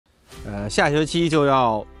下学期就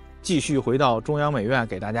要继续回到中央美院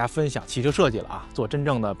给大家分享汽车设计了啊，做真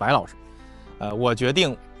正的白老师。我决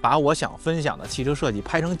定把我想分享的汽车设计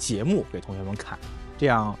拍成节目给同学们看，这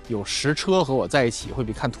样有实车和我在一起会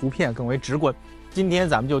比看图片更为直观。今天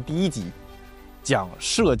咱们就第一集讲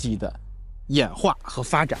设计的演化和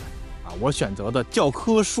发展啊，我选择的教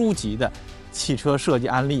科书级的汽车设计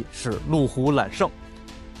案例是路虎揽胜。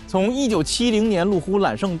从1970年路虎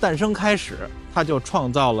揽胜诞生开始，它就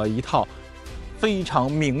创造了一套非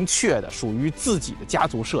常明确的属于自己的家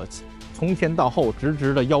族设计，从前到后直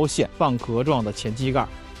直的腰线，蚌壳状的前机盖，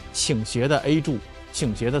倾斜的 A 柱，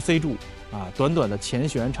倾斜的 C 柱啊，短短的前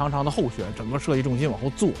悬，长长的后悬，整个设计重心往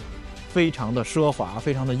后坐，非常的奢华，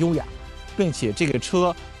非常的优雅，并且这个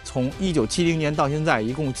车从1970年到现在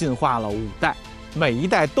一共进化了5代，每一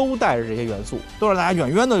代都带着这些元素，都让大家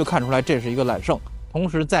远远的就看出来这是一个揽胜。同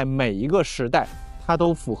时在每一个时代它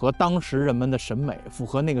都符合当时人们的审美，符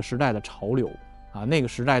合那个时代的潮流啊，那个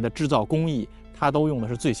时代的制造工艺它都用的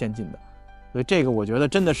是最先进的。所以这个我觉得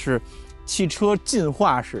真的是汽车进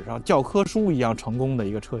化史上教科书一样成功的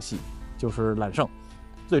一个车系，就是揽胜。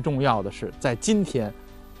最重要的是在今天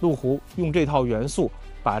路虎用这套元素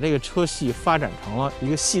把这个车系发展成了一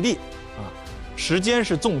个系列啊，时间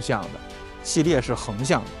是纵向的，系列是横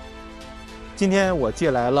向的。今天我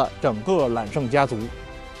借来了整个揽胜家族，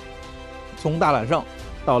从大揽胜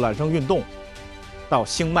到揽胜运动，到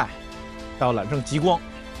星脉，到揽胜极光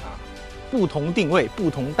啊，不同定位、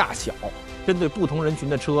不同大小，针对不同人群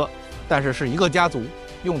的车，但是是一个家族，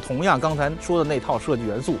用同样刚才说的那套设计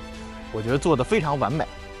元素，我觉得做得非常完美。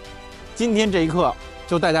今天这一课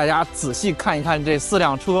就带大家仔细看一看这4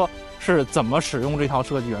辆车是怎么使用这套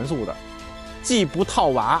设计元素的，既不套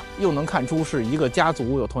娃，又能看出是一个家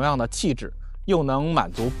族有同样的气质，又能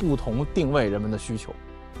满足不同定位人们的需求。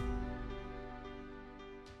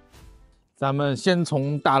咱们先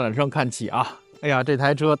从大揽胜看起啊，哎呀，这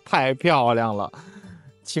台车太漂亮了，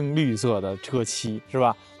青绿色的车漆是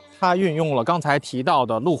吧？它运用了刚才提到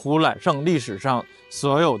的路虎揽胜历史上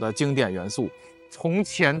所有的经典元素，从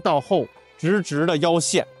前到后直直的腰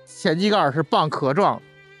线，前机盖是蚌壳状，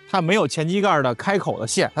它没有前机盖的开口的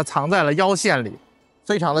线，它藏在了腰线里，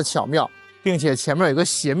非常的巧妙，并且前面有个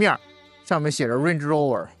斜面，上面写着 Range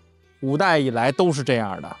Rover， 5代以来都是这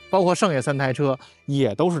样的，包括剩下3台车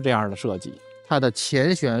也都是这样的设计。它的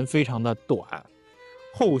前悬非常的短，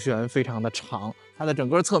后悬非常的长，它的整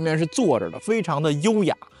个侧面是坐着的，非常的优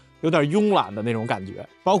雅，有点慵懒的那种感觉。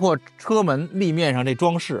包括车门立面上这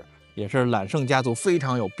装饰，也是揽胜家族非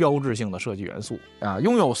常有标志性的设计元素啊。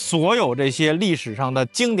拥有所有这些历史上的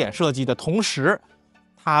经典设计的同时，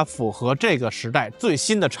它符合这个时代最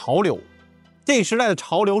新的潮流。这个时代的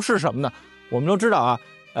潮流是什么呢？我们都知道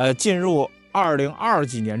啊，进入2020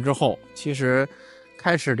几年之后，其实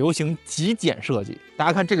开始流行极简设计。大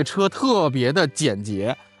家看这个车特别的简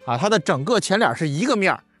洁啊，它的整个前脸是一个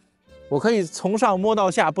面，我可以从上摸到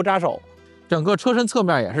下不扎手。整个车身侧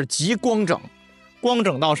面也是极光整，光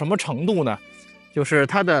整到什么程度呢？就是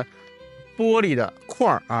它的玻璃的块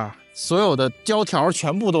啊，所有的胶条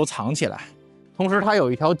全部都藏起来。同时它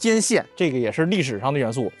有一条肩线，这个也是历史上的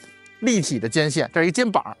元素，立体的肩线，这是一个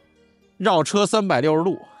肩膀，绕车360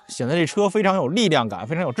度，显得这车非常有力量感，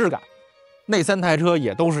非常有质感。那3台车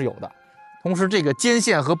也都是有的。同时这个肩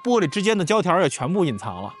线和玻璃之间的胶条也全部隐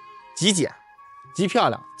藏了，极简极漂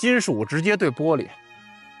亮，金属直接对玻璃，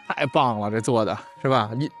太棒了，这做的是吧？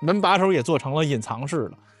门把手也做成了隐藏式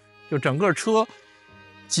的，就整个车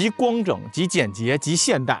极光整、极简洁、极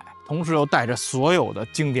现代，同时又带着所有的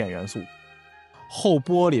经典元素。后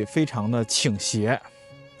玻璃非常的倾斜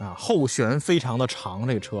啊，后悬非常的长，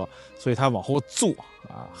这个车，所以它往后坐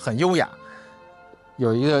啊，很优雅。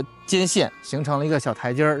有一个肩线形成了一个小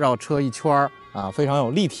台阶，绕车一圈啊，非常有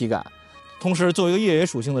立体感。同时作为一个越野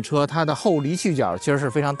属性的车，它的后离去角其实是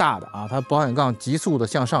非常大的啊，它保险杠急速的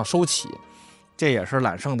向上收起，这也是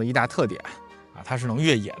揽胜的一大特点啊，它是能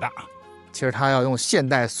越野的。其实它要用现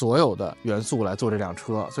代所有的元素来做这辆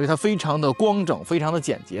车，所以它非常的光整，非常的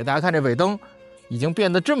简洁。大家看这尾灯已经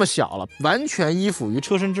变得这么小了，完全依附于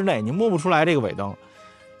车身之内，你摸不出来这个尾灯。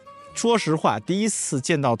说实话，第一次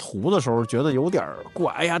见到图的时候觉得有点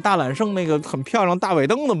怪，哎呀，大揽胜那个很漂亮大尾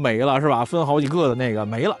灯都没了是吧？分好几个的那个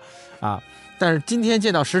没了啊。但是今天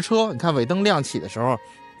见到实车，你看尾灯亮起的时候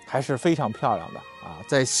还是非常漂亮的啊，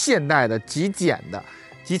在现代的极简的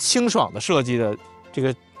极清爽的设计的这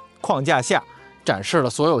个框架下，展示了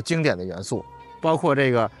所有经典的元素，包括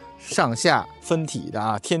这个上下分体的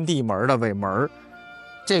啊，天地门的尾门，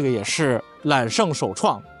这个也是揽胜首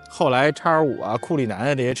创。后来X5啊、库里南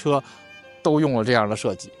的这些车都用了这样的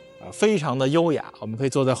设计啊，非常的优雅。我们可以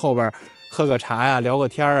坐在后边喝个茶呀、聊个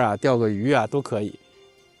天啊、钓个鱼啊都可以。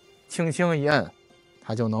轻轻一摁，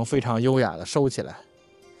它就能非常优雅的收起来。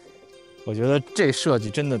我觉得这设计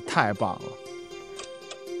真的太棒了。